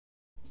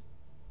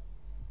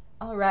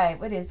All right,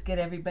 what is good,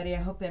 everybody?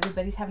 I hope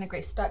everybody's having a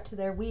great start to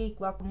their week.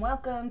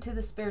 Welcome to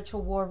the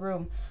Spiritual War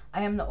Room.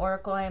 I am the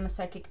Oracle. I am a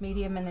psychic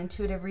medium, an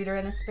intuitive reader,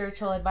 and a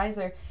spiritual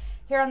advisor.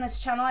 Here on this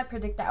channel, I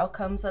predict the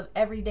outcomes of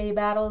everyday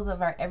battles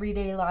of our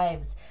everyday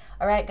lives.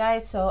 All right,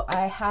 guys, so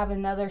I have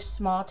another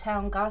small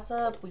town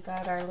gossip. We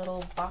got our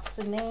little box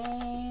of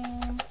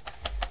names.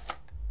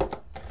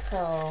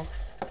 So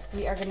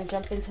we are going to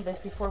jump into this.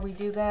 Before we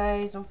do,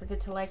 guys, don't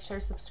forget to like, share,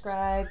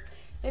 subscribe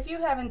if you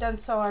haven't done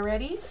so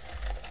already.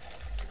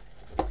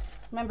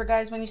 Remember,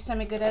 guys, when you send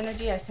me good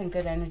energy, I send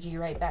good energy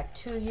right back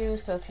to you.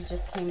 So if you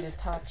just came to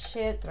talk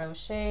shit, throw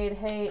shade,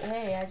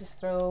 hey, I just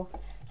throw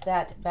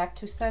that back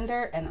to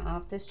sender and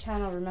off this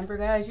channel. Remember,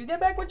 guys, you get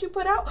back what you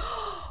put out.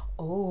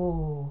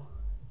 Oh,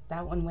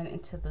 that one went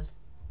into the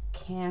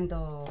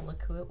candle.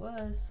 Look who it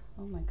was.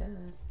 Oh, my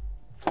God.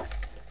 Oh,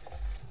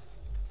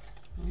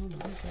 my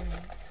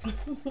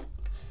God.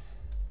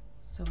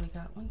 So we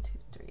got 1, 2,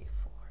 3, 4,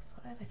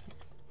 5, I think.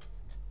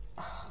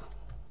 Oh.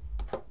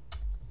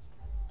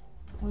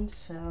 One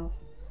fell.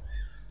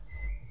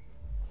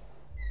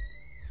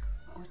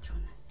 Which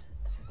one is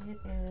it? It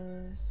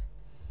is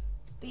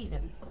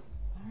Steven.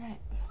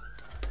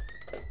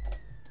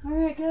 All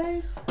right,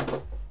 guys.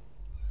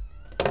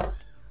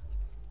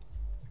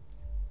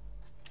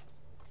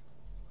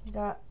 We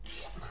got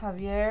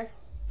Javier,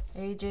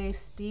 AJ,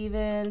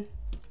 Steven,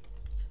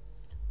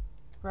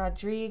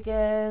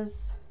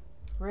 Rodriguez,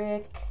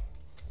 Rick,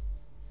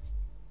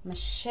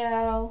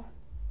 Michelle,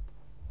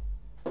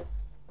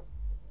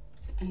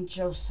 and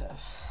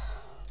Joseph.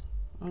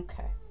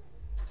 Okay.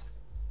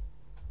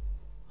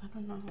 I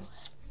don't know.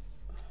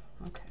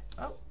 Okay.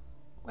 Oh,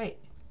 wait.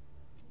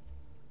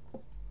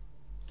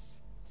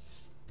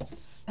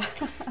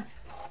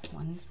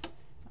 One.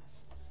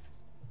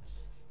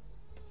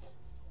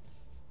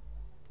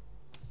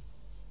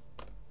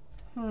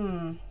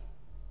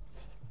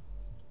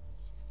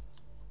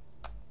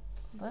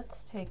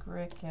 Let's take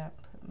Rick out,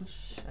 put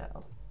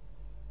Michelle.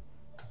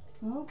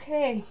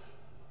 Okay.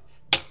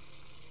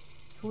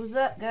 Who's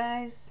up,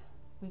 guys?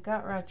 We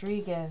got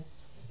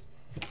Rodriguez.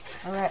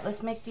 All right,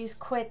 let's make these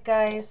quick,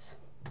 guys.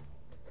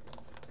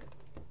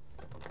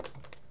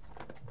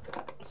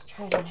 Let's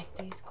try to make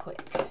these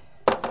quick.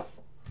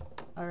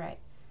 All right.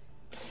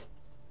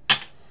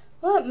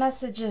 What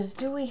messages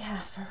do we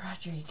have for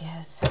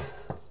Rodriguez?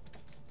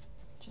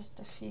 Just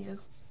a few.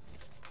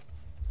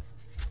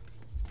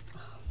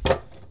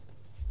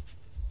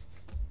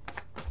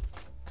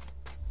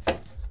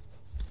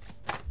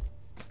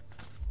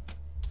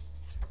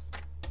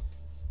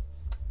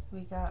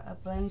 We got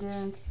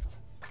abundance.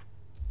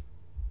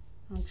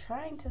 I'm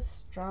trying to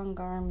strong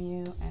arm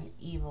you and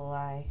evil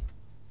eye.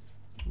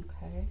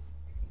 Okay.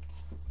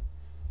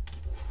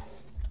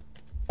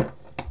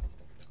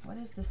 What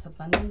is this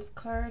abundance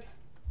card?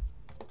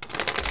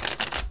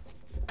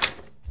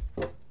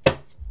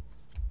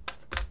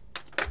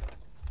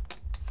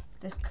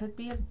 This could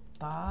be a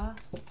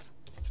boss.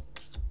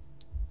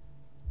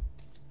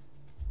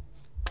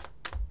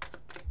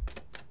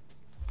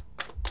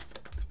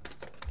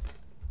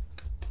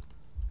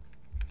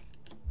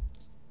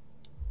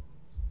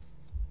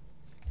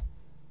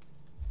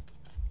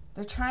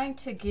 They're trying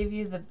to give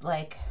you the,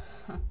 like,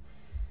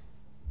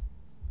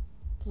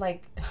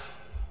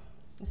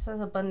 it says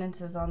abundance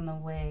is on the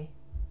way.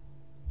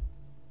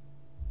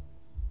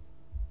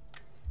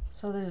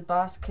 So this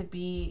boss could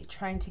be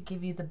trying to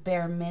give you the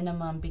bare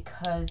minimum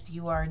because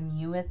you are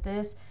new at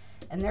this,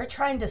 and they're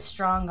trying to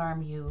strong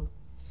arm you.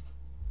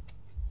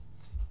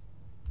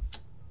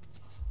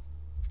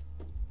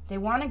 They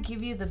want to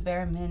give you the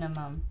bare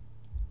minimum.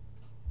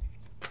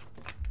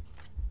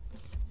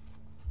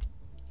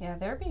 Yeah,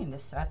 they're being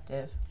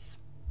deceptive.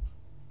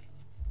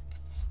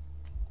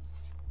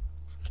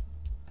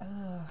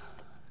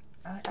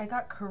 I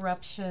got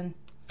corruption.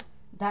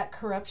 That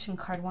corruption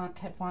card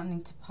kept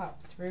wanting to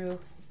pop through.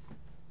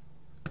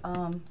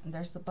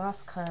 There's the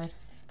boss card.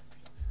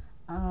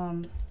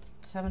 7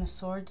 of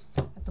Swords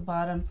at the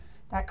bottom.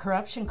 That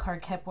corruption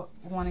card kept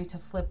wanting to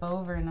flip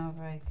over, and I was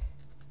like,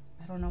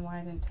 I don't know why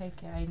I didn't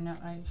take it. I know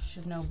I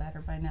should know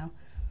better by now.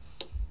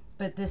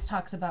 But this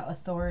talks about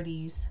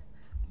authorities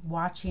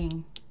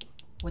watching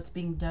what's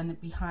being done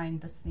behind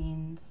the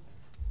scenes.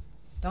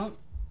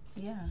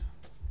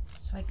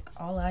 It's like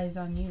all eyes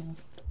on you.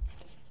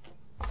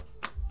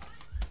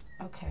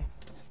 Okay.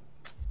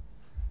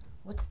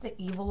 What's the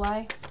evil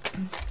eye?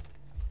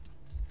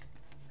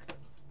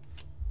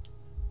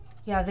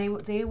 Yeah, they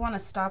want to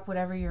stop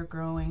whatever you're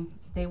growing.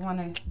 They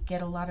want to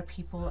get a lot of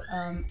people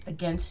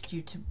against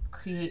you to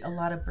create a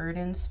lot of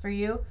burdens for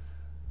you.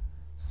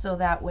 So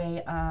that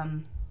way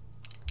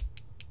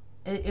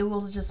it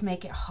will just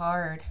make it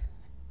hard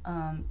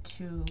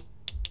to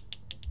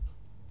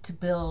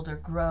build or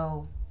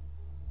grow.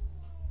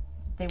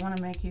 They want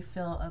to make you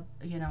feel,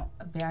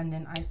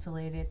 abandoned,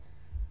 isolated,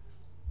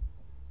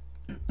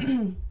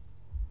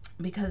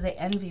 because they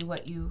envy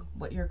what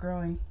you're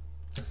growing.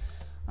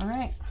 All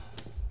right,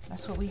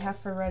 that's what we have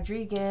for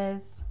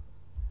Rodriguez.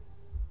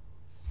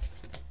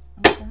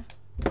 Okay.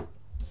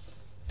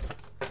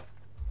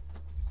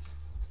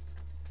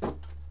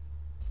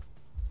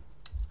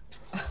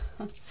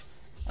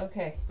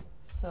 Okay,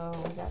 so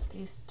we got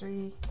these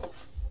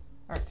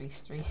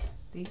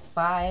these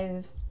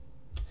 5.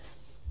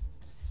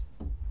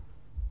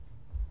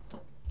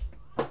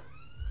 I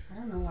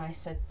don't know why I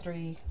said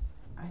 3.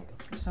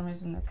 For some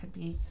reason there could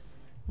be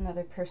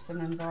another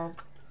person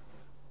involved,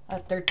 a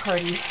third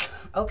party.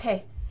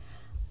 Okay.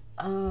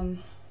 Oh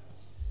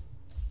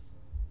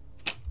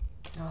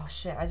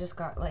shit, I just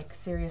got like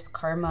serious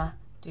karma,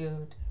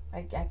 dude.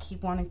 I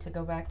keep wanting to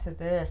go back to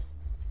this.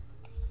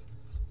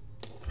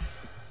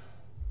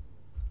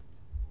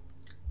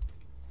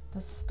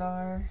 The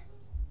Star.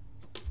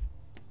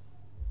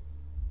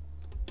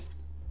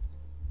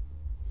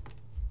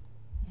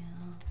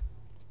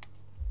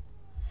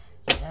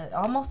 Yeah,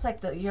 almost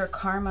like your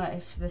karma,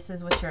 if this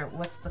is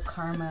what's the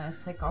karma,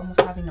 it's like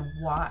almost having to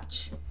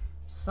watch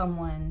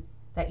someone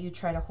that you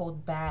try to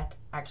hold back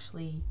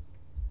actually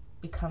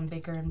become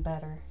bigger and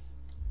better.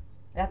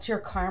 That's your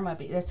karma.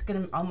 That's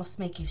gonna almost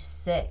make you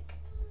sick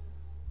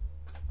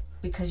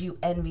because you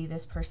envy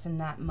this person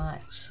that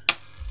much.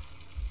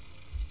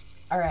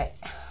 All right,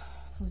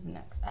 who's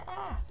next?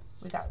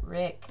 We got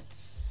Rick.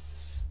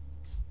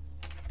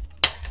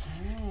 All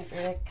right,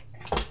 Rick.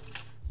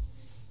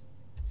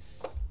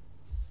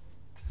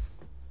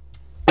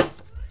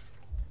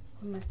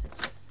 What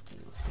messages do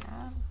you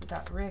have? We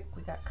got Rick.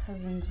 We got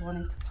cousins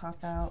wanting to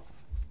pop out.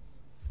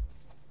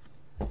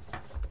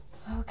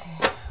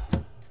 Okay.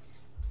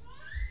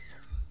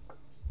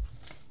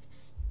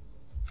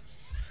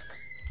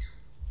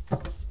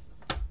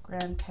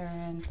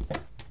 Grandparents.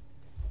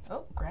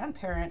 Oh,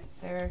 grandparent.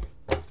 They're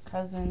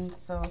cousins.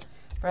 So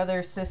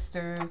brothers,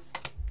 sisters.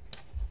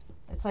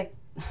 It's like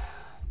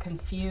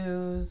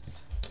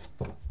confused.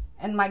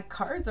 And my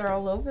cards are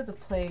all over the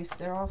place.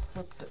 They're all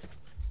flipped.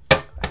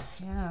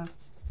 Yeah.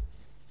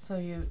 So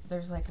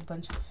there's like a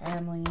bunch of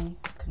family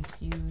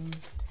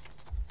confused.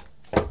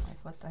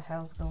 Like what the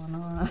hell's going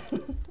on?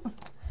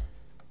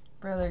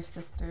 Brothers,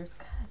 sisters.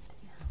 God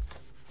damn.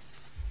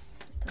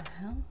 What the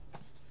hell?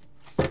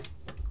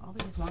 All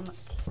these ones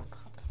that keep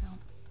popping out.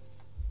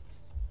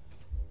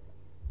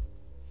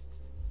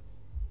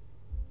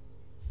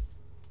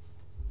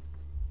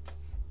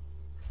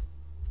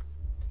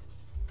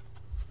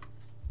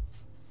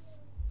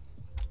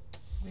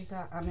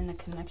 I'm in a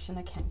connection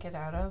I can't get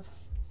out of.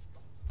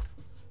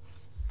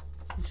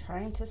 I'm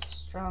trying to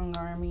strong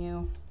arm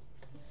you.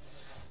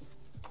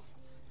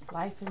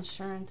 Life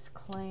insurance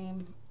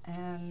claim,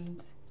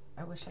 and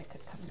I wish I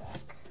could come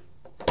back.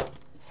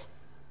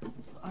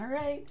 All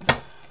right.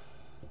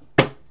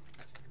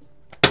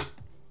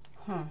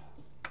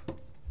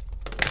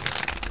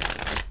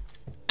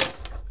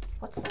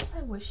 What's this?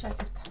 I wish I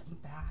could come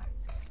back.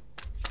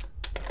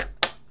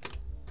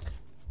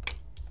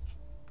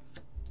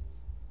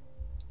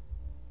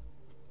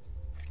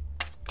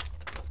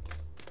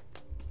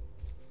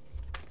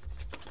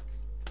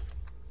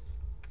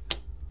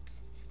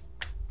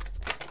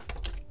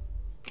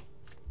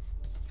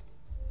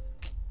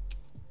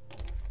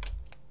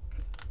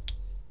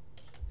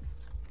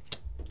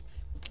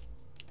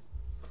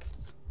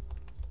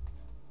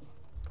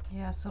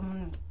 Yeah,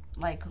 someone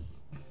like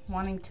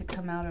wanting to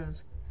come out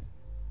of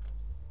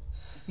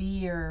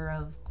fear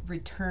of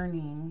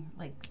returning.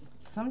 Like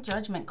some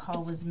judgment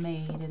call was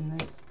made and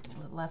this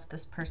left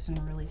this person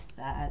really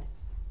sad.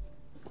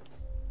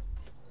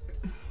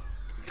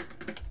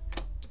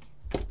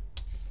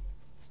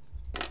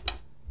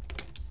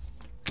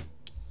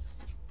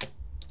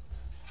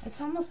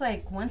 It's almost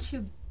like once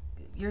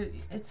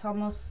it's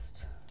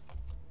almost,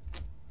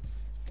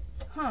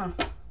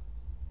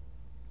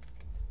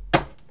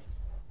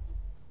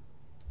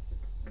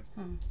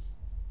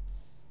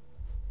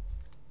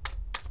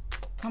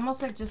 It's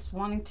almost like just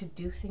wanting to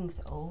do things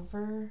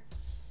over.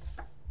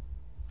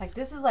 Like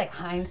this is like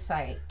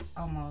hindsight,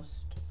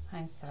 almost.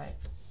 Hindsight.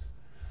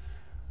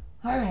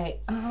 All right.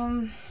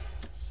 What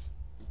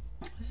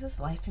is this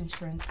life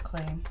insurance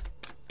claim?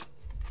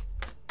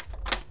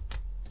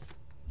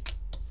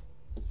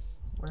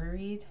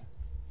 Worried.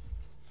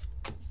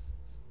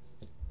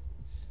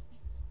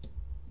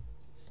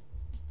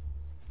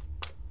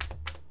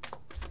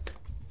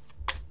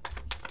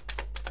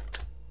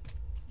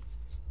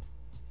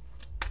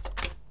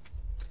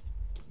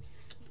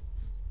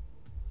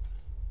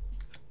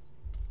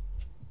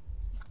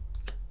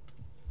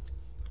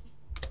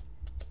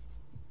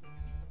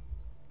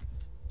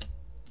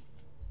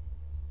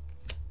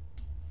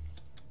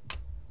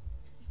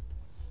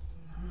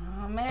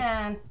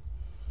 Man,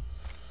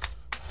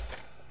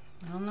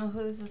 I don't know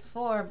who this is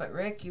for, but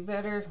Rick, you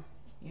better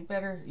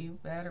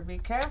be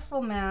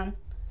careful, man.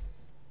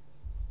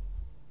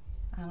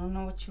 I don't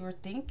know what you were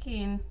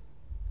thinking.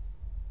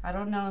 I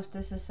don't know if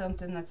this is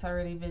something that's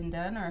already been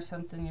done or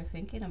something you're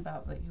thinking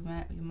about, but you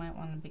might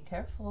want to be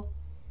careful.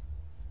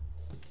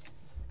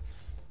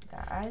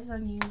 Got eyes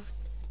on you.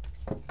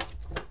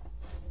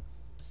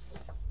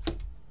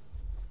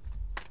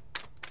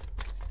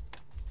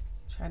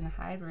 Trying to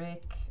hide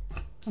Rick.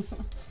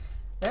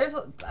 This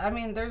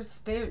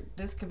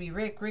could be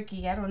Rick,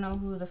 Ricky. I don't know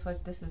who the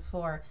fuck this is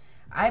for.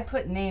 I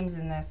put names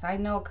in this. I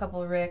know a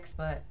couple of Ricks,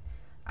 but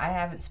I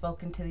haven't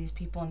spoken to these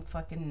people in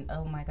fucking,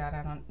 oh my god,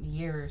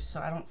 years, so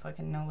I don't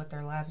fucking know what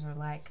their lives are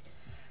like.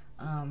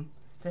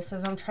 This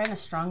says, I'm trying to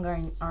strong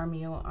arm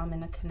you. I'm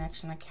in a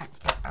connection I can't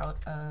get out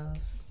of.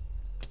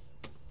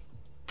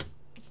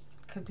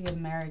 Could be a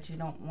marriage you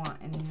don't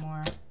want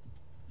anymore.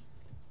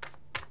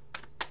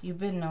 You've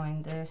been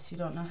knowing this. You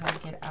don't know how to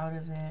get out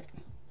of it.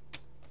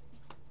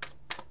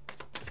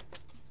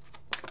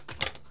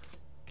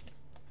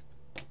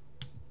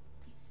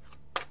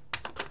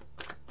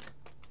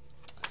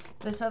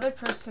 This other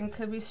person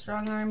could be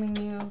strong-arming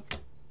you.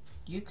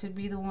 You could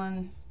be the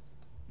one.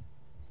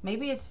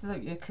 Maybe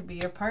it could be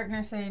your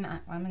partner saying,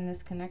 I'm in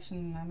this connection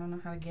and I don't know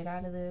how to get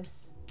out of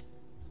this.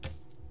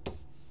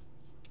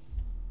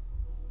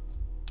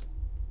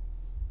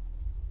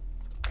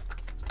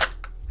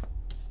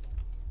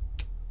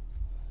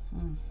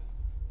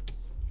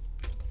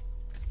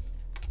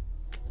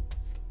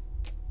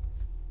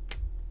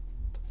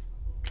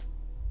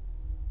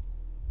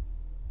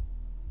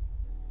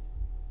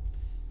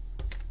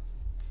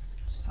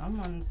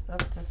 Someone's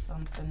up to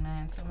something,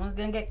 man. Someone's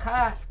gonna get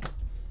caught.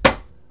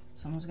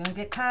 Someone's gonna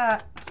get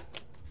caught.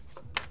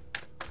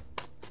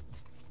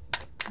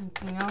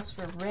 Anything else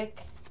for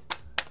Rick?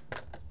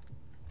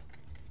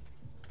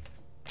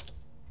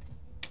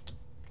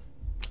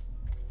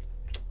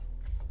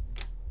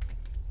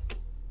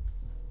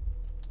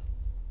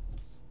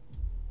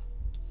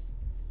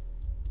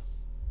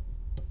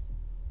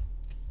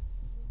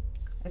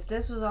 If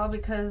this was all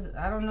because,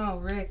 I don't know,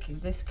 Rick,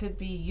 this could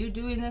be you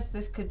doing this.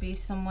 This could be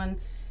someone,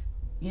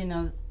 you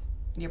know,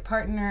 your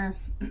partner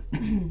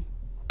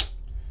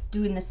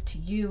doing this to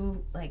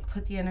you. Like,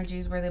 put the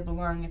energies where they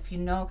belong. If you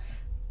know,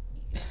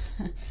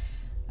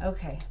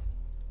 okay.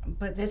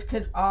 But this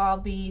could all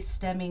be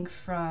stemming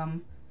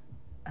from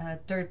a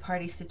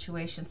third-party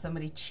situation.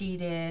 Somebody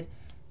cheated.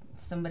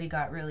 Somebody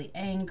got really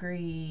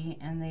angry.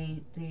 And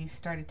they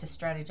started to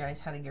strategize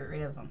how to get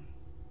rid of them.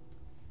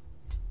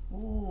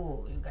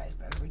 Ooh, you guys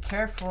better be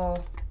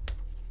careful.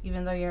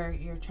 Even though you're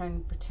trying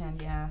to pretend,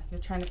 yeah,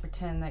 you're trying to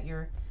pretend that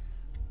you're,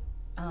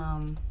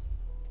 yeah,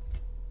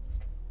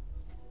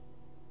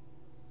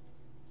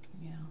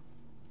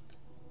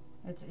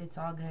 it's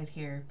all good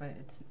here, but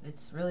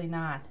it's really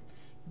not.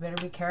 You better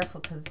be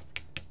careful, because,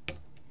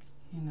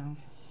 you know,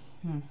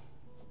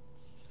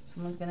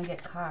 someone's gonna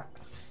get caught.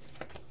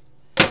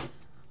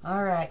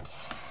 All right.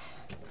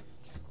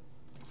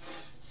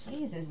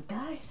 Jesus,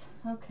 guys.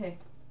 Okay.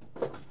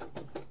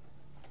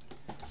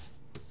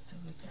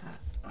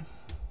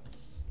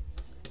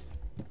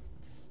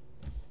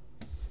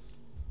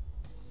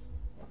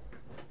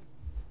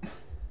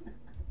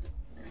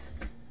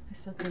 I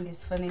still think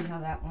it's funny how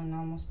that one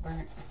almost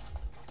burnt.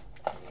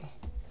 Let's see.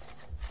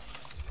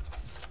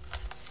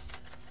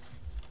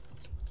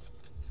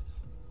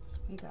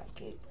 We got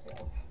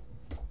Gabriel.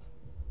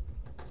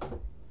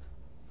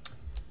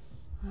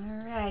 All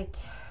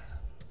right.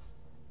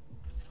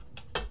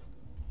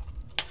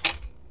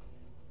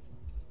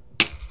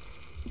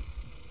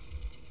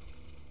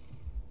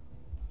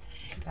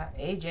 We got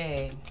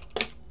AJ.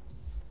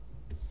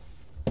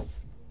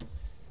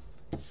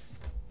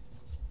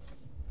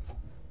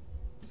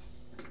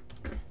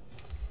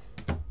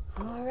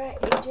 All right,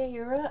 AJ,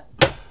 you're up.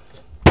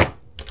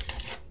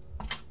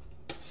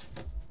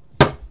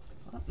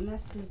 What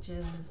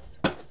messages?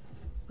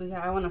 We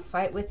got, I want to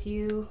fight with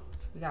you.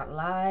 We got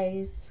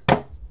lies.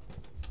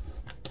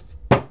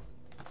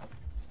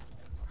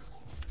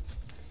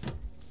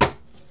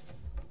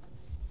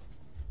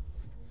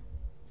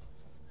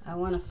 I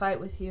want to fight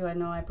with you. I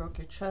know I broke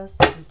your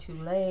trust. Is it too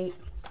late?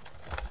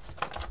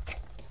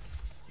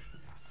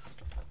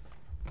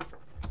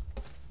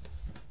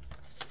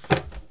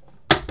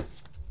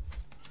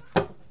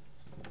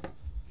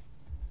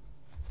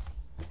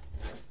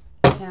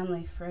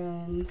 Family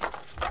friend.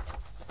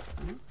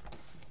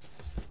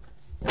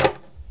 All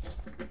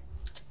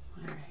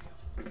right.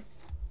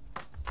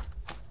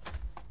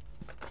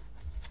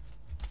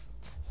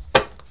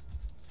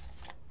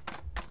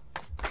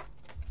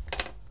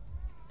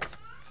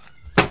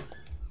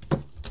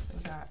 We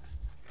got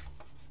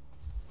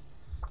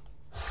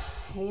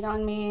hate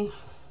on me.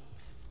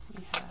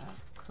 We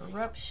have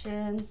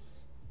corruption.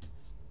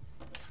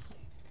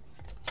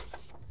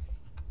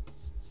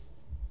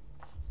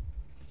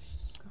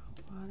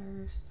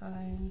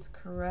 Signs,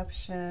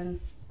 corruption.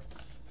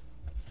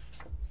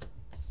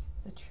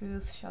 The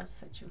truth shall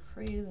set you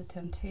free. The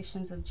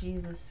temptations of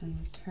Jesus and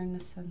return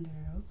asunder.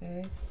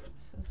 Okay,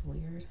 this is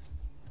weird.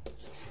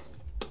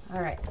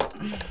 All right. All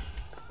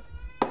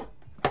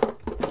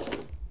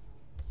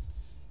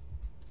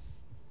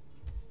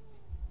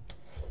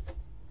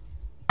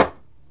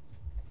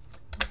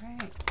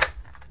right.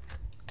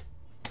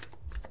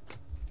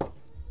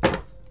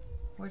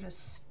 Where to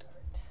start?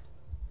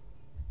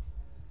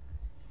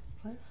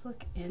 Let's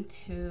look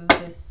into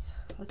this.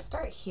 Let's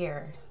start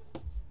here.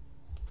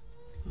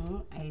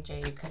 Oh,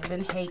 AJ, you could have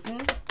been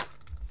hating.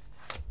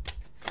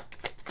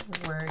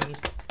 Worried.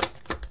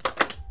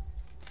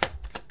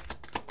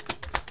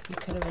 You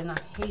could have been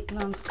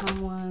hating on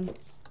someone.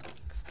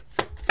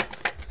 All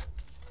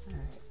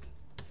right.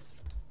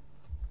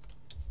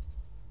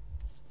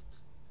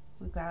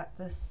 We've got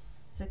the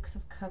Six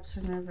of Cups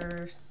in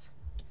reverse,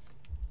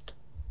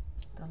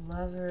 the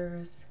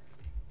Lovers,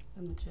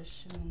 the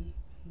Magician.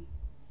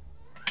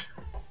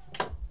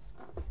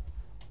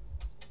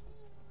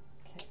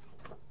 Okay.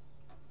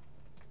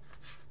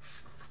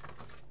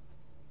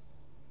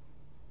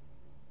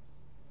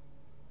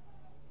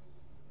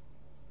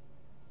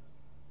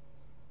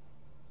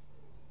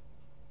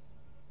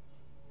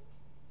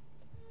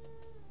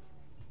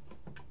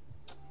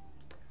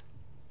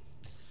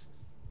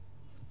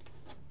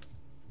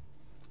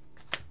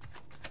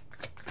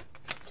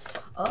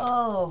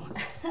 Oh,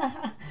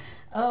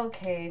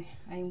 okay,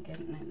 I'm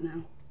getting it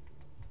now.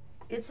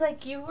 It's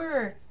like you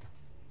were,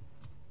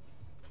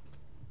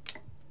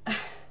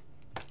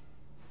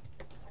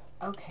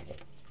 okay,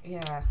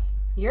 yeah,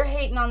 you're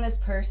hating on this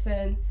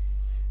person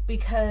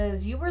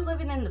because you were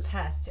living in the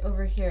past.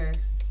 Over here,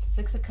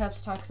 Six of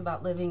Cups talks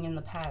about living in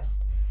the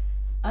past.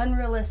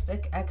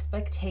 Unrealistic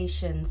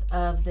expectations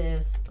of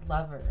this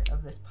lover,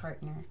 of this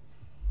partner.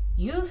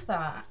 You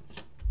thought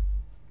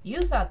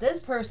this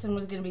person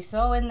was going to be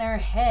so in their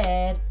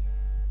head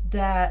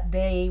that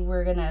they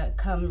were going to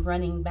come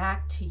running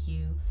back to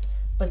you.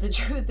 But the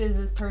truth is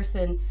this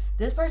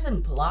person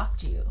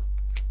blocked you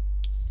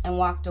and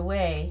walked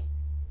away.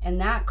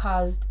 And that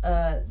caused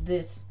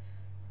this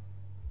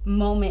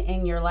moment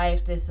in your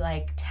life, this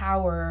like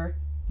tower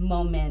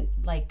moment,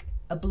 like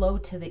a blow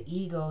to the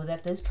ego,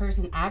 that this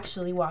person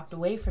actually walked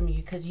away from you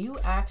because you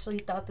actually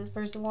thought this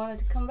person wanted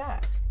to come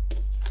back.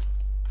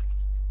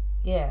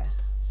 Yeah.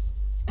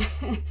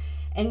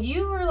 And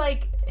you were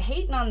like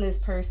hating on this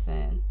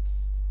person.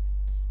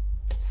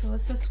 So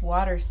what's this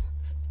water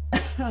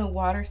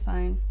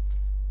sign?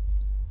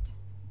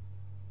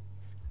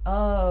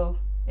 Oh,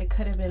 it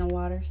could have been a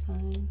water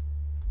sign.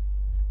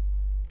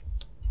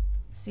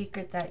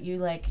 Secret that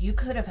you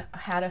could have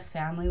had a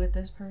family with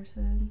this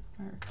person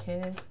or a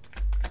kid.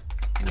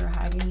 You were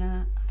hiding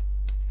that.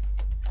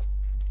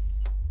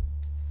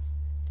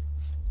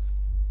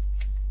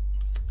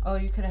 Oh,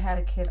 you could have had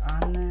a kid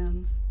on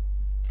them.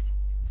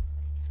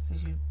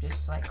 Because you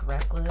just like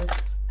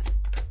reckless.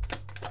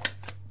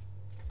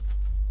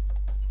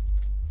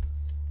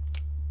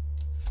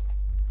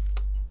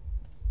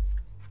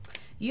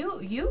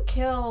 You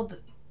killed,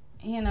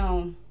 you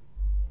know,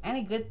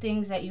 any good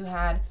things that you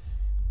had,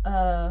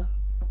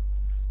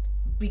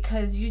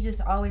 because you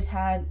just always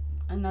had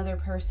another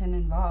person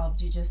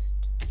involved. You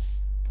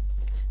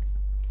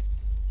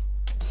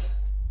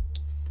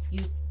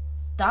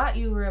thought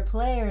you were a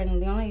player,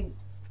 and the only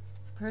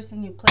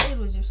person you played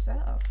was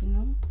yourself, you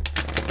know.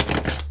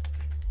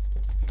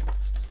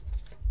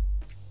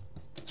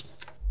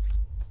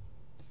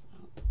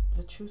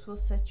 The truth will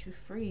set you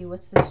free.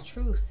 What's this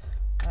truth?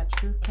 That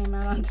truth came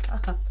out on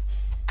top.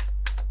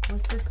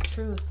 What's this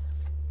truth?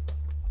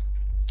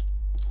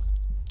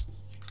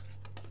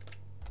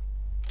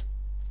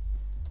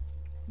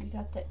 We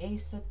got the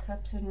Ace of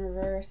Cups in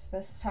reverse.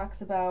 This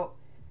talks about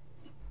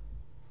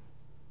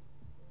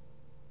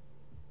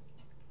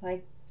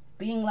like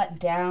being let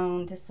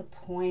down,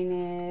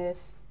 disappointed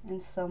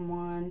in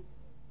someone.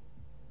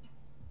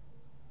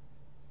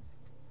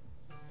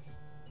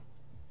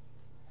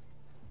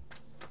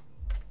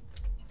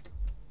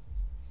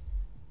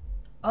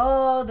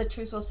 Oh, the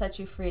truth will set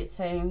you free. It's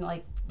saying,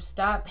 like,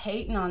 stop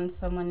hating on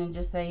someone and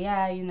just say,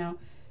 yeah, you know,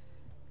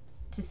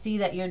 to see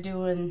that you're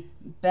doing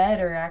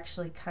better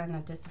actually kind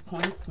of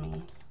disappoints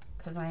me,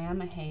 because I am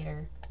a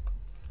hater.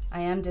 I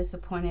am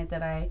disappointed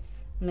that I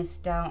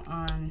missed out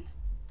on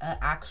an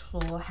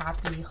actual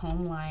happy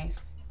home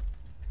life.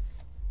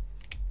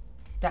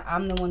 That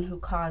I'm the one who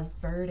caused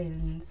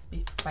burdens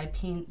by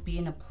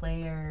being a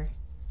player.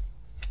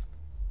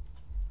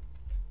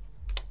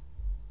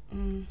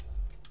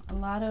 A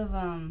lot of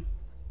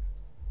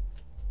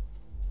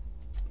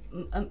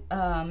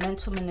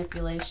mental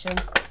manipulation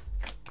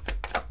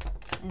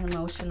and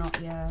emotional.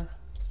 Yeah,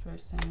 that's what I'm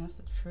saying. That's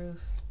the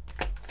truth.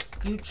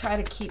 You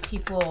try to keep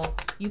people.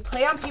 You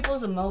play on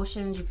people's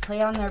emotions. You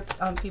play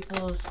on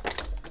people's.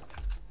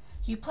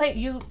 You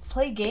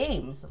play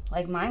games,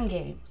 like mind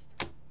games.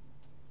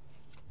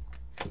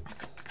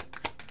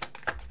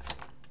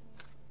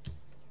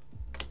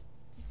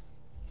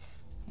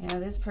 Yeah,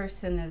 this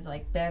person is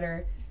like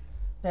better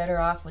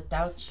off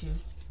without you.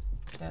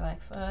 They're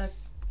like,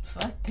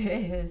 fuck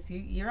this.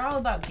 You're all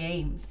about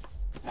games.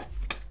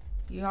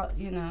 You're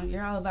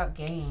all about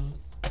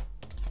games.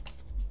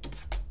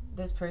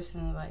 This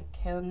person is like,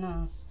 hell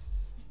no.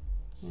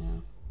 You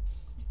know.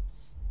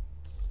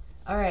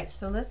 All right,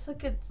 so let's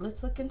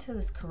look into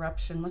this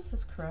corruption. What's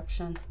this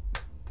corruption?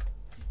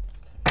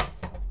 Okay.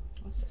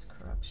 What's this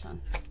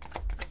corruption?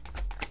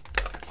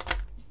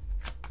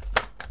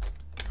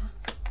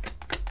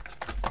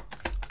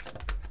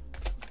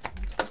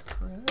 What's this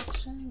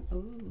corruption?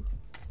 Ooh.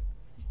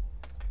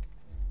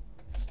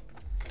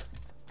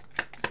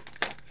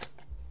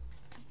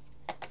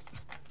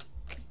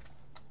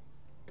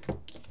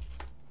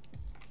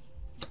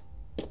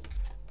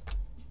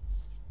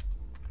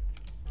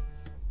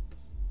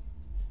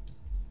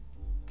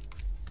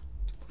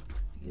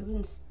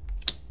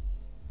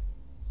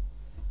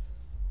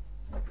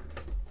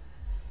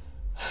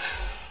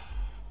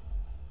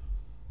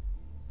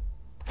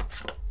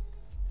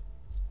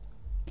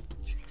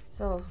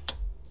 So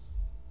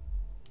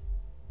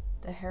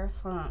the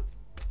Hierophant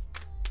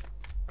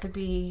could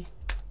be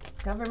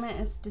government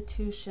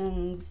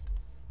institutions,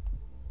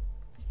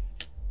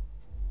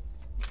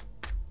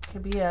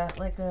 could be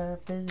like a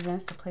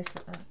business, a place,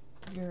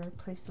 your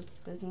place of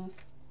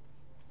business,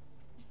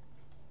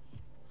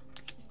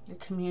 your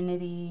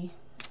community,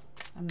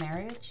 a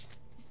marriage.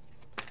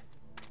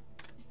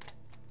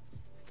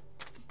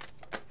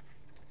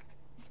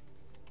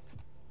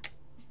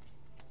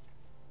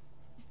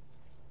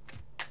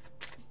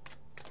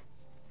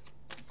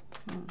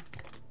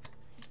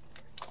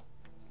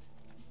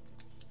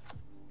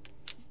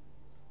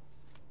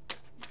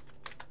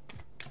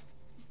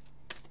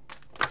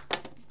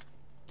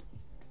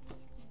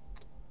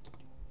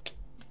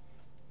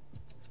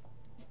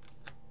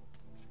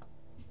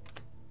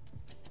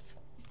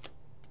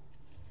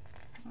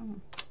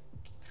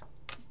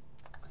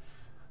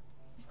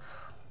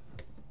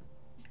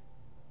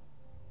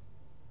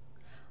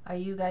 Are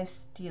you guys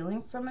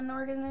stealing from an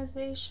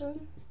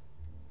organization?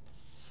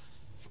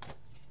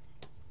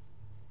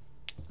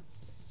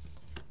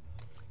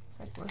 It's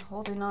like we're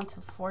holding on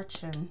to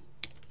fortune.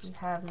 You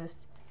have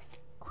this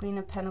Queen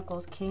of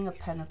Pentacles, King of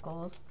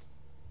Pentacles.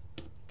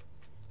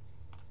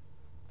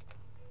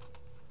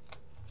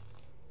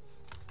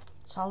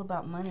 It's all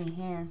about money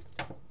here.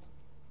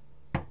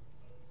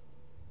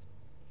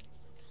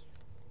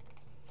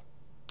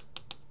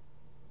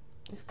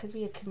 This could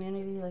be a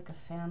community, like a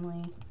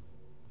family,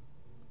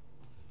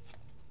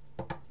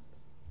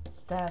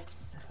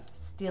 that's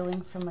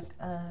stealing from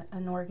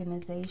an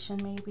organization,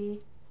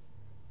 maybe.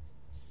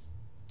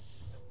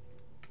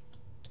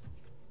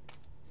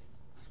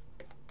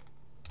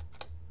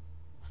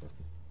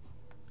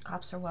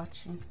 Cops are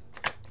watching.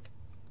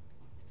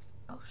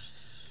 Oh,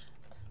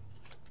 shit.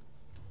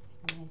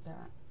 I made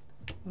that.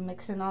 I'm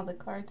mixing all the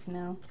cards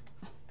now.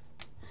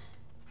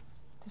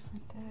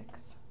 Different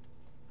decks.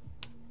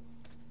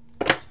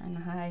 Trying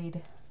to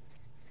hide.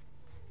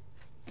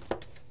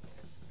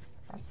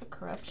 That's the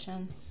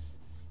corruption.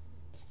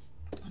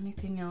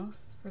 Anything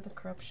else for the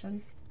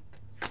corruption?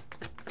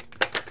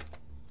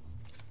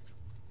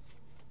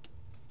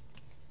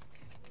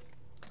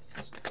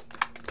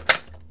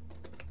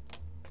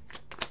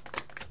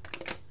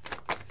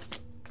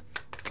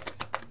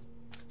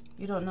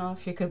 You don't know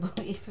if you could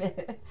believe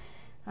it.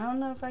 I don't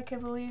know if I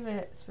could believe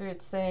it.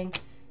 Spirit's saying,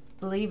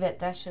 believe it,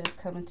 that shit is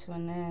coming to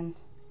an end.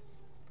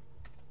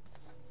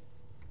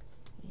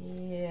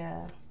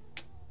 Yeah.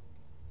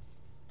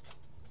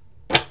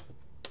 Hold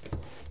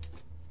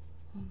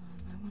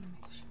on, I want to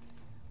make sure.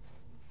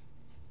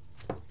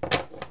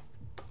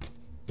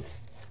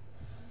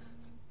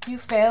 You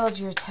failed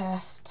your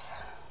test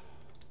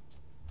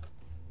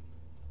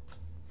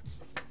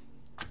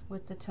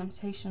with the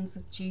temptations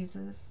of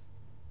Jesus.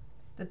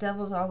 The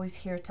devil's always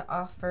here to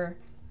offer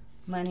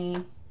money,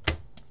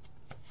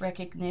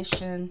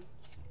 recognition,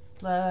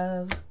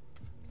 love,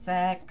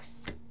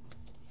 sex.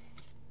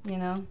 You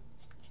know,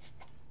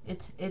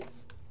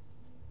 it's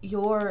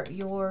your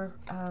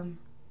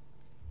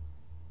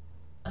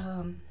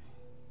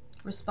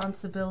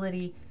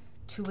responsibility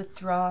to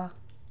withdraw,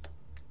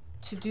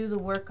 to do the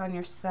work on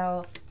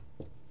yourself,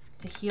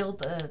 to heal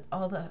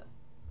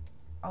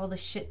all the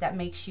shit that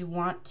makes you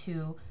want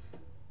to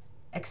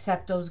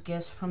accept those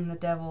gifts from the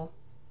devil.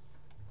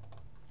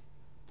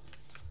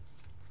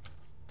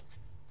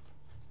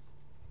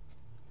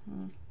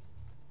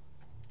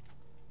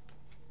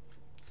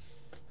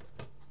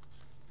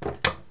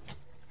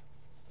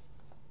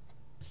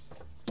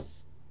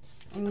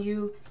 And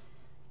you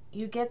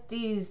get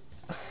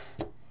these,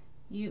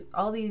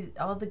 all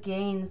the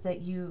gains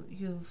that you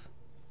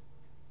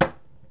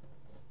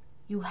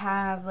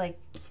have, like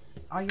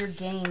all your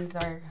gains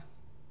are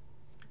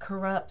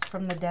corrupt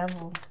from the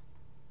devil.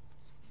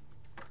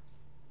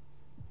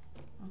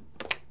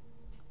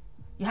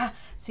 Yeah,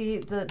 see,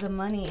 the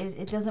money,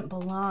 it doesn't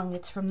belong.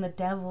 It's from the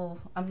devil.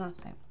 I'm not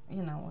saying,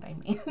 you know what I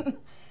mean.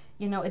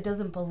 You know, it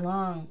doesn't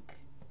belong.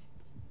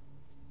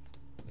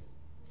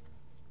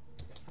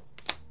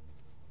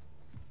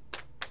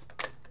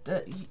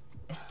 Yeah.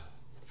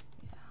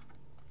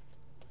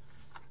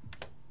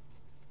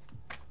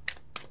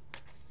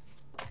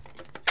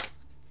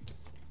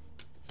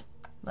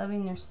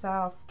 Loving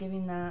yourself,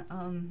 giving that,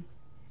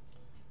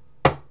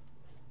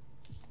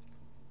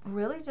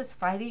 really just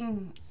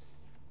finding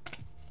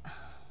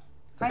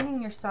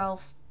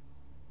yourself.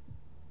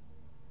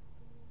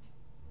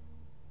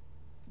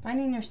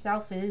 Finding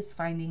yourself is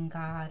finding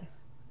God,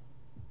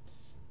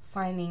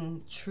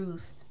 finding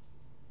truth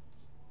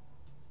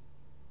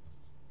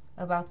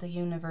about the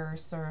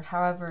universe, or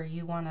however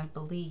you want to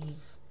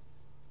believe.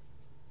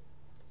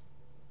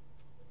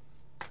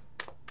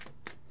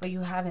 But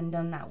you haven't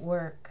done that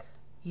work.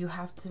 You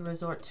have to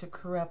resort to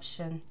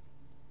corruption,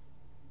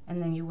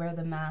 and then you wear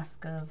the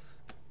mask of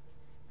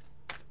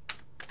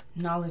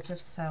knowledge of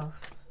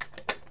self.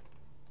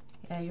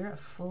 Yeah, you're a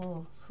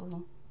fool.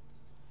 Ain't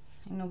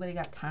nobody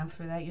got time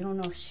for that. You don't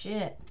know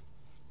shit.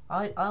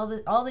 All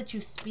that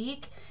you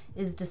speak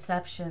is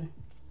deception.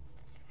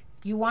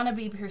 You want to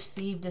be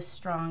perceived as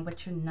strong,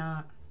 but you're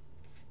not.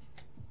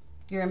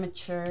 You're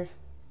immature.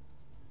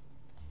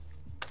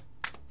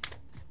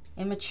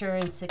 Immature,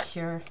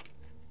 insecure.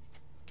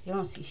 You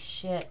don't see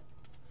shit.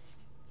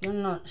 You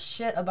don't know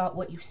shit about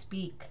what you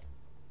speak.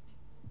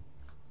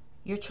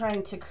 You're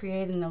trying to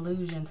create an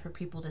illusion for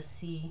people to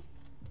see,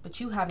 but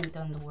you haven't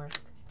done the work.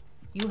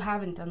 You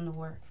haven't done the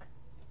work.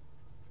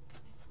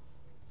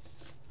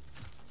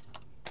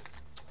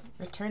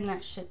 Return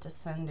that shit to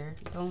sender.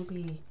 Don't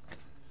be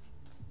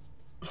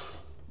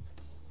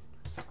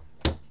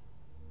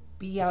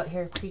out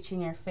here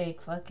preaching your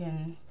fake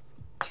fucking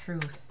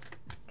truth.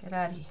 Get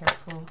out of here,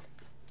 fool.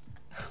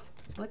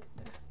 Look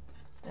at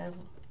the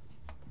devil.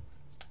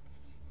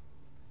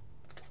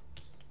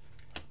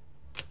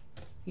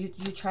 You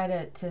try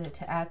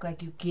to act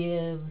like you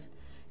give.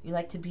 You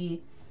like to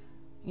be,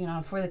 you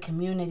know, for the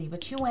community,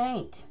 but you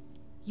ain't.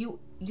 You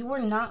are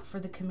not for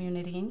the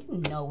community, and you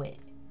know it.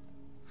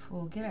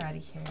 Fool, get out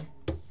of here.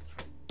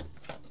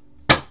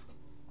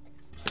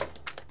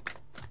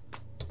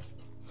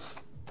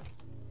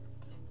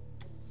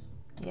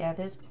 Yeah,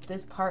 this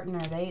partner,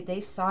 they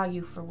saw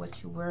you for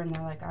what you were, and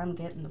they're like, I'm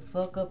getting the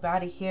fuck up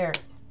out of here.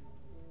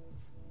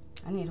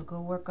 I need to go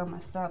work on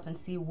myself and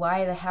see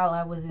why the hell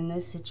I was in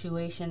this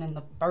situation in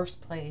the first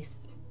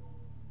place.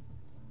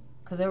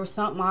 Because there was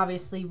something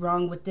obviously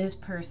wrong with this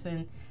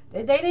person.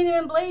 They didn't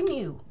even blame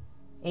you,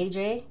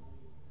 AJ.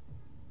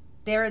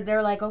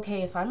 They're like,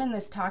 okay, if I'm in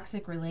this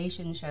toxic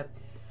relationship,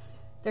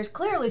 there's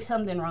clearly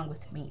something wrong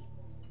with me.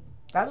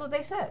 That's what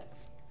they said.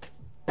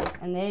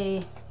 And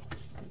they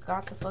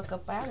got the fuck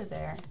up out of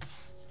there.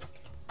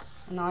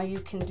 And all you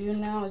can do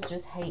now is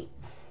just hate.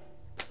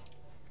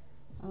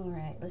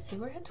 Alright, let's see.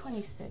 We're at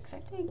 26, I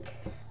think.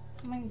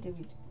 How many did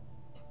we do?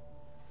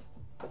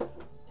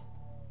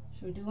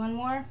 Should we do one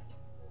more?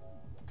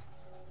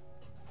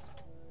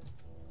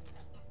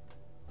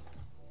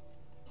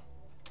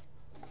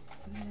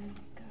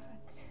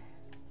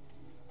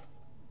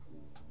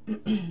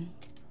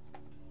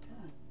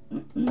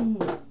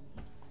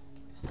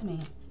 Excuse me.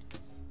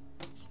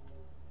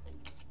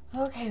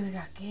 Okay, we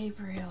got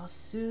Gabriel,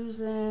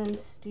 Susan,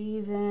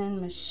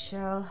 Steven,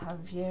 Michelle,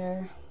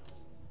 Javier.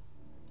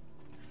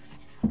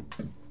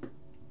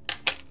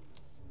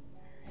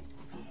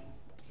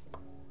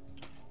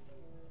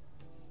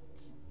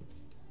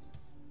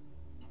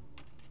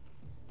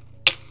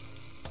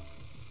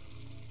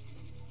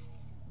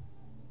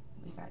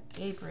 We got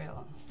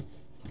Gabriel.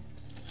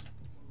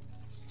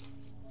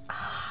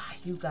 Ah,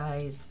 you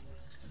guys.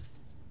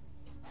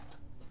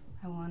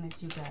 I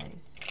wanted you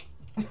guys.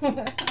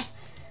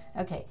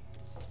 Okay.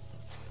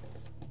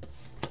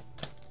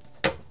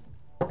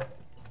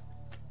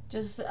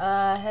 Just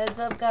heads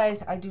up,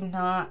 guys. I do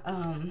not,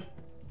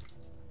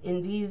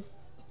 in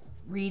these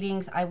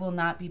readings, I will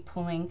not be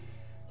pulling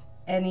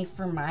any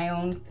for my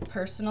own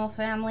personal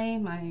family,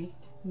 my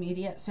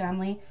immediate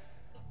family.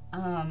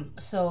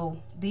 So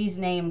these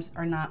names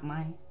are not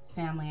my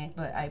family,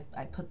 but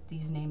I put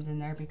these names in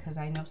there because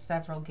I know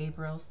several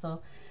Gabriels.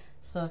 So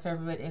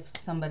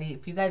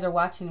if you guys are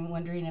watching and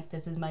wondering if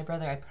this is my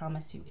brother, I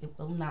promise you it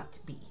will not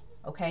be.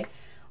 Okay?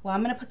 Well,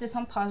 I'm going to put this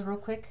on pause real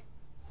quick,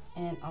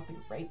 and I'll be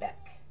right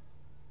back.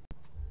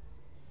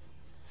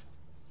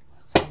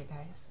 Sorry,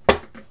 guys.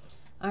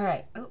 All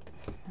right. Oh,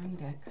 I'm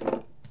deck.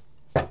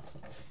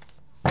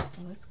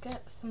 So let's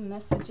get some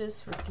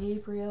messages for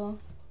Gabriel.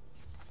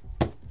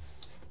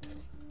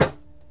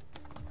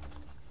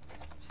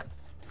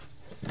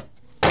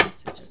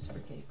 Messages for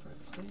Gabriel,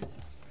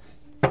 please.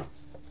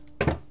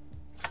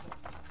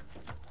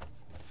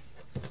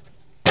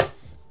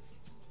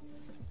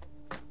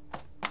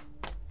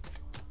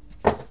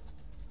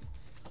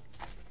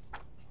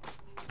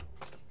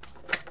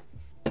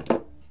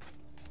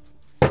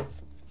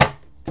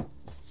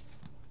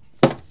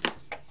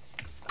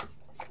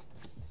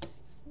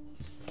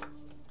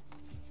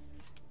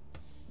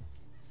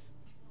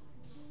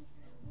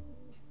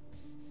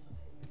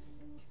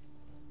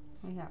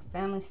 We got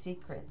family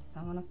secrets.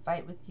 I want to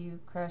fight with you,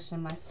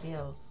 crushing my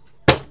feels.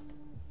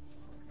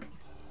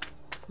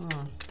 What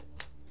are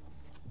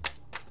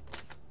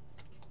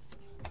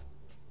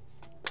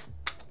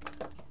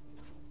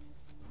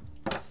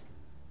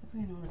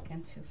we going to look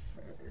into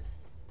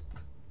first?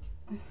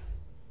 I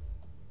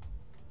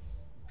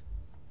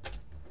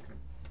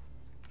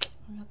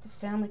got the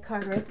family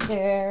card right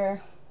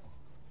there.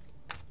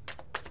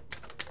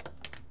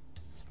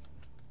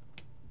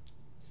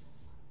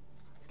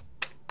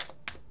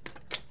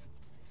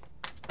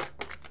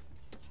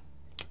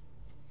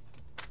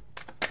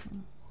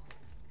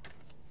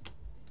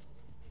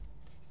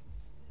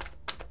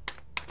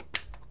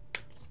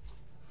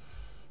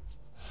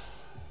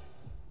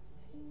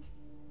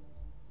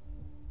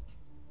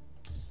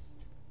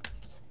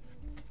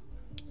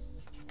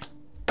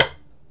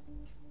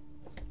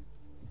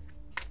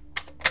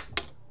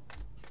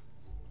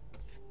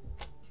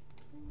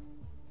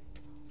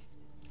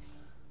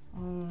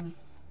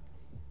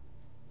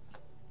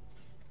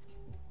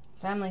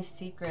 Family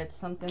secrets,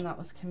 something that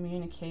was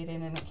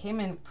communicated, and it came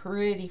in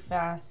pretty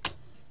fast.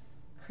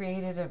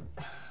 Created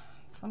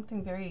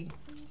something very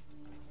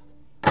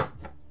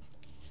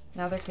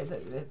Now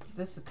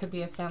this could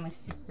be a family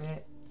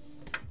secret.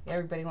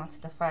 Everybody wants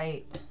to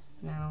fight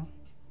now.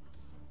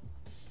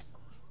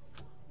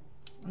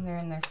 And they're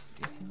in their...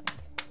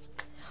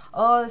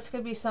 Oh, this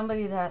could be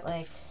somebody that,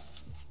 like...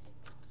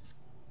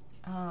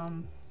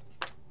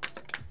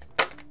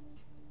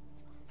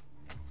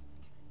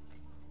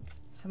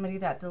 somebody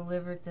that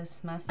delivered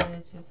this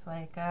message is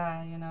like,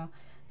 you know,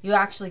 you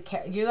actually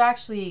care.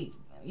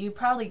 You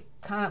probably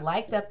kind of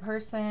like that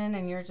person,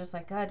 and you're just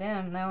like, God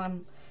damn, now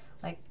I'm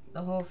like,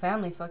 the whole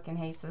family fucking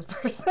hates this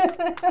person.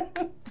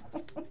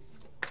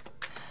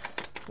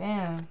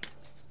 Damn.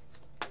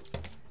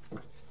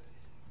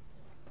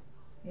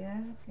 Yeah,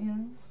 you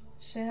know,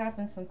 shit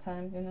happens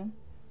sometimes, you know.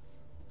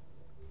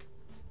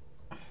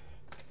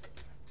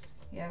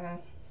 Yeah.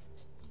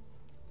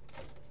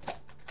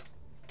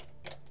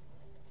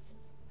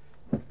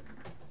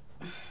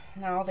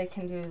 Now all they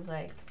can do is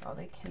like, all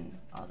they can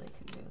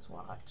do is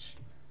watch.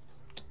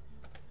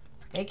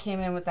 They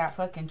came in with that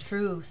fucking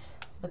truth,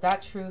 but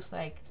that truth,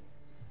 like,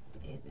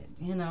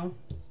 you know,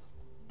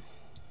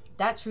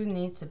 that truth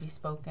needs to be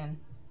spoken.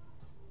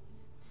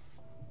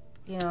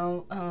 You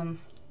know,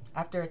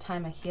 after a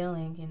time of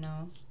healing, you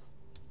know,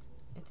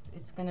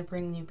 it's gonna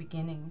bring new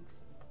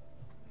beginnings.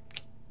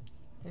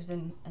 There's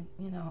you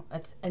know,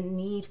 it's a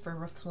need for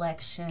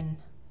reflection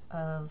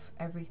of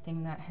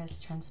everything that has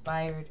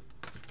transpired.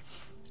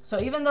 So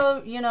even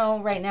though, you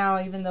know, right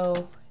now, even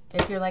though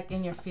if you're like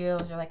in your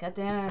feels, you're like, God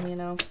damn, you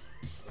know,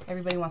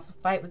 everybody wants to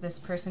fight with this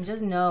person,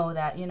 just know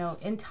that, you know,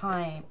 in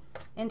time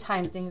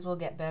things will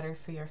get better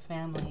for your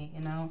family,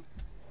 you know.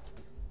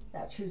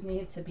 That truth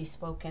needed to be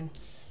spoken.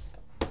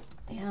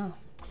 Yeah.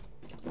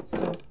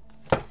 So,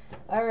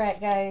 all right,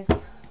 guys.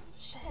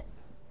 Shit.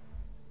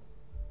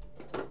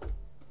 Okay.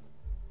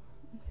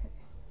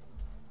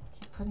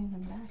 Keep putting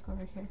them back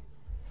over here.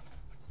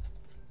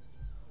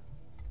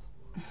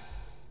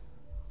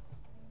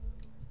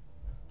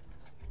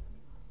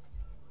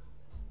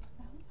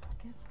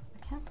 I guess I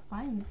can't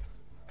find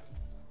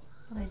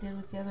what I did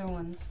with the other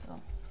ones,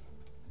 so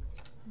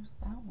there's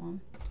that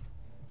one.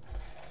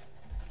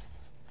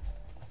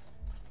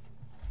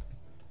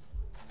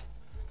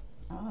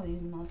 Oh,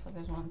 these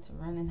motherfuckers want to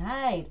run and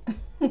hide.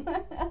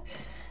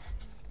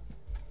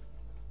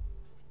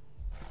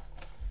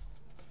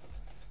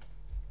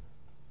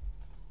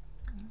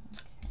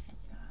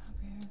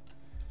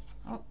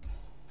 Oh,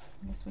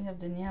 I guess we have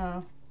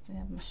Danielle. We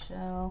have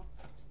Michelle.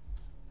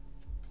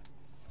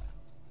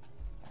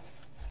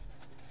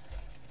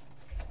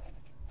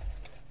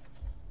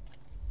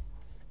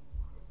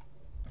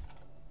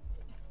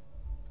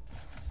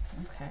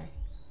 Okay.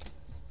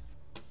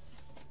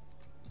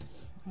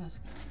 Let's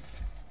go.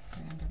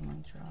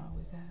 Randomly draw.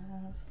 We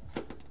have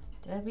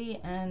Debbie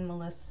and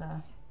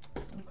Melissa.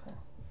 Okay.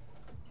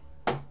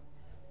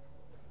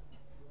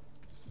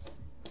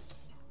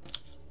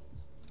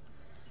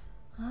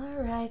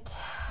 All right.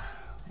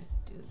 Let's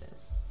do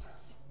this.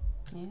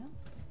 Yeah.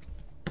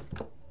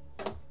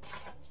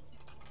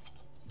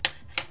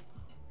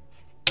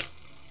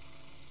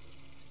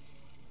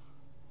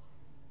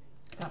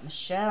 Got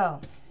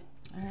Michelle.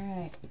 All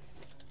right.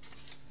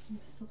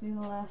 This will be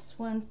the last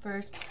one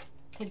for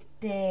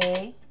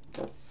today.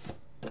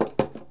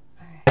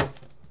 Alright.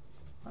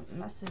 What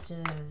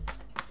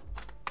messages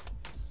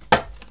do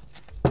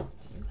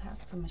you have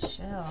for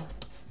Michelle?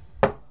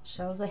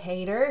 Michelle's a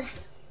hater.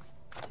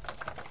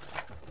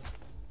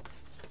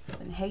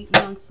 Been hating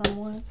on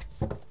someone.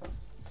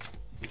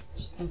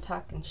 She's been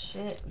talking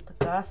shit with the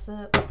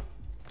gossip.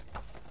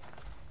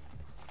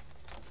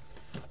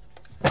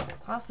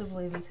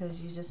 Possibly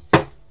because you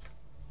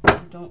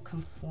don't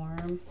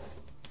conform.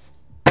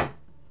 I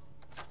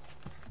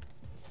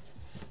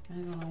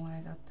don't know why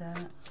I got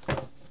that.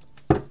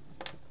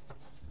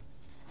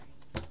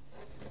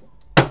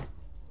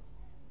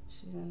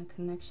 She's in a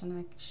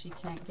connection she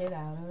can't get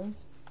out of.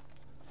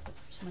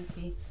 She might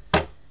be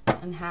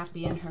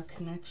unhappy in her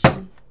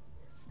connection.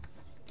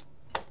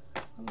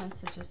 What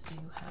messages do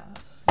you have,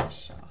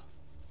 Michelle?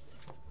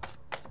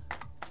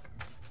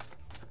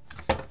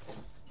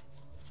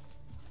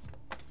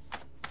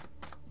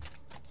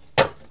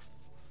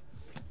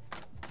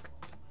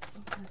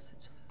 What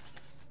messages?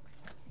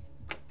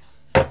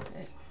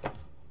 Okay.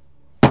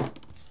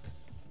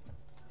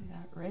 We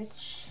got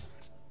Rich.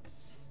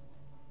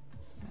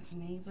 Got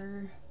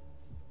Neighbor.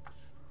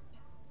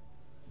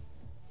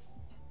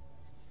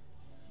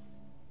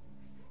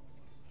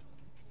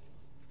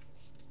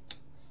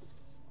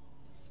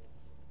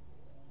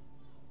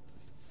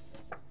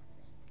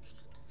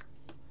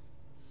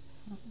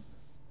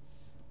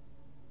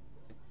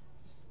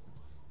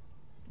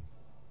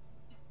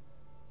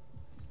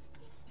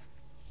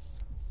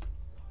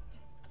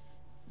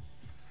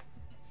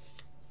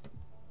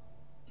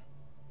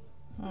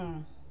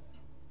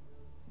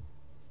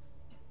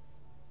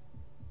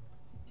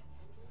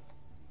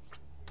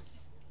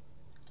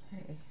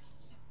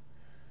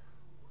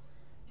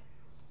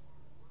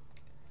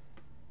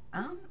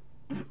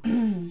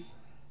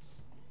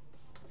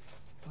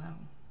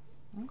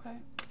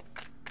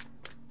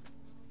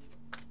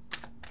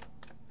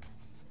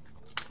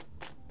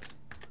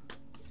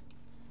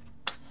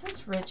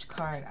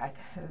 card.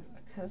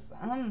 Because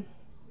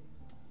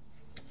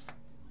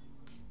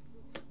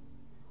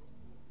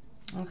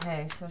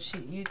okay, so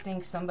you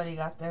think somebody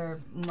got their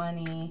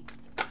money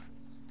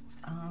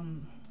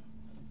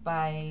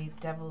by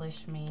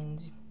devilish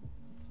means.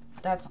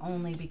 That's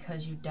only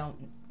because you don't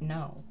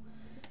know.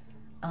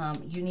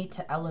 You need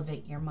to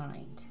elevate your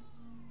mind.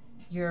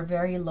 You're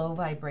very low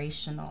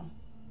vibrational.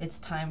 It's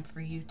time for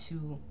you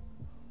to...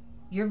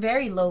 You're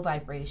very low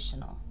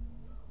vibrational.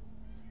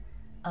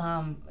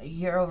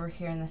 You're over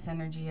here in this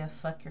energy of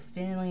fuck your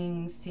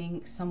feelings.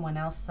 Seeing someone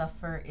else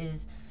suffer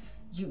is...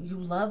 You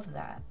love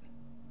that.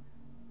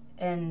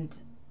 And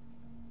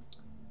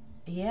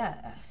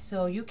yeah,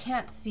 so you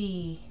can't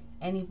see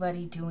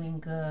anybody doing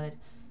good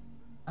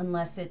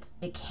unless it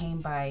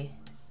came by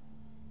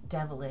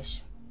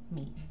devilish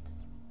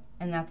means.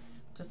 And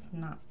that's just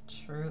not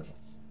true.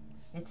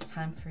 It's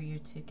time for you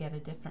to get a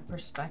different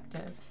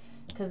perspective,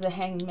 because the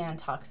Hanged Man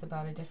talks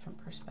about a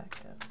different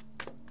perspective.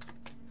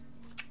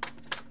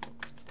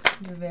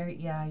 You're very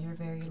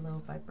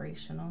low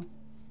vibrational.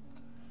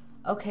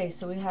 Okay,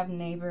 so we have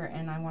neighbor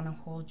and I want to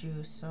hold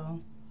you, so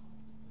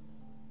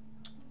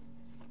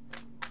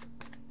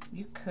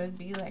you could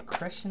be like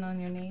crushing on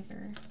your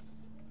neighbor.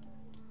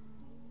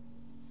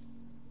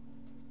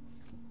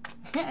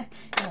 You're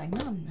like,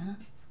 no, I'm not.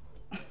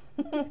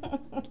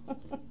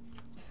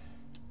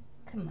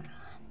 Come on.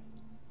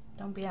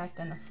 Don't be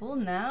acting a fool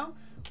now.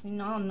 We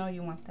all know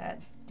you want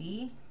that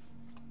D.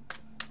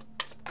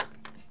 I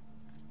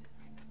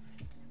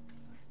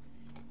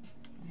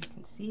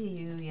can see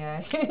you,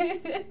 yeah.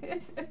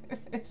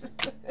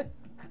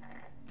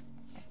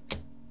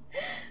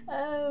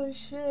 Oh,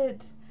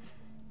 shit.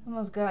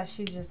 Almost got,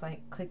 she just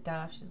like clicked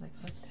off. She's like,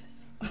 fuck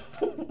this.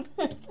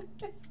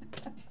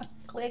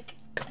 Click.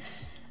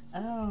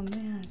 Oh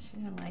man, she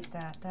didn't like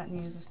that. That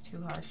news was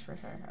too harsh for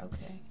her.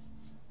 Okay.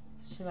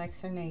 She likes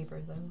her neighbor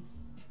though.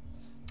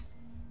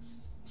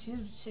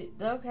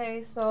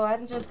 Okay, so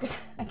I'm just gonna,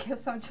 I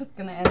guess I'm just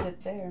gonna end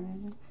it there,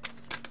 man.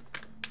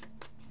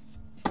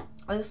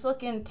 Let's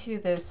look into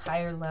this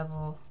higher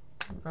level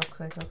real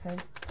quick, okay?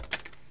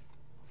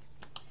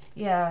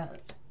 Yeah,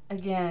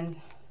 again,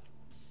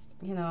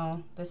 you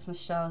know, this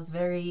Michelle is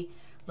very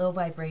low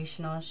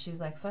vibrational. She's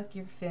like, fuck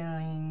your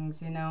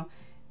feelings, you know.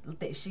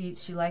 She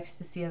likes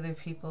to see other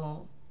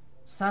people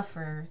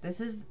suffer. This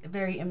is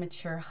very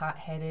immature,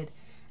 hot-headed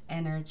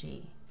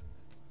energy.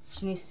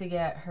 She needs to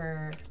get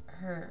her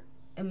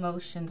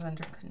emotions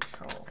under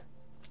control.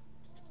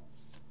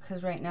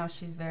 Because right now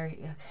she's very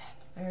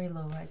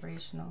low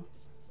vibrational.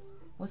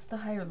 What's the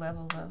higher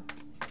level though?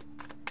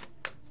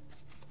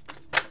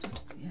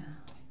 Just, yeah.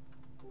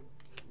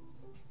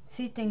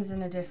 See things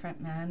in a different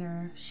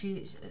manner.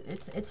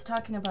 It's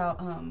talking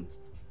about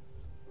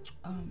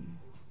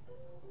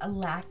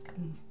a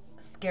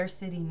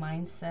scarcity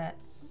mindset,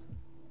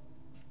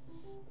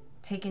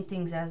 taking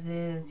things as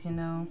is, you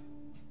know.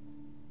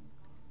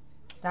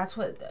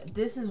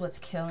 This is what's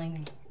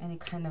killing any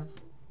kind of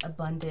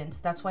abundance.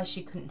 That's why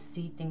she couldn't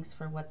see things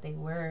for what they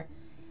were,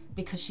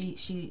 because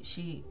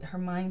her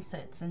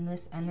mindset's in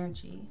this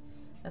energy.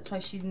 That's why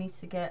she needs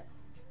to get,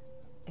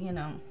 you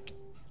know,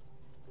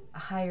 a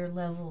higher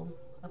level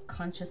of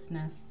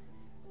consciousness,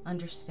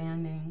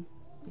 understanding,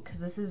 because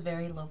this is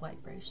very low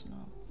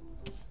vibrational.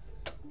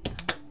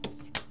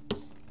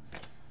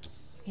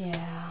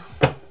 Yeah.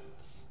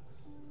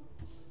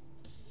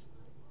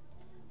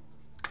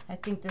 I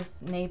think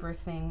this neighbor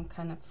thing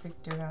kind of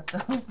freaked her out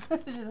though.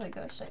 She's like,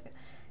 oh shit,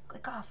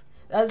 click off.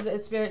 That's the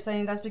spirit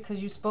saying that's because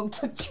you spoke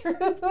the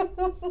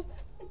truth.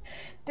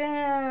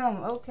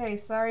 Damn. Okay,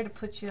 sorry to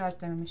put you out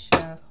there,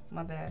 Michelle.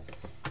 My bad.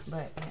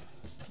 But yeah,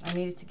 I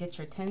needed to get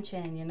your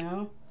attention, you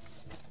know?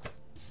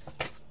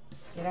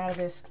 Get out of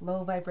this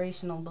low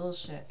vibrational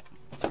bullshit.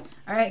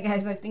 Alright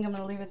guys, I think I'm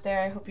going to leave it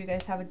there. I hope you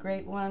guys have a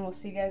great one. We'll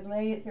see you guys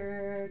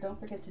later. Don't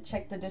forget to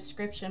check the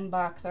description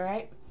box,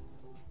 alright?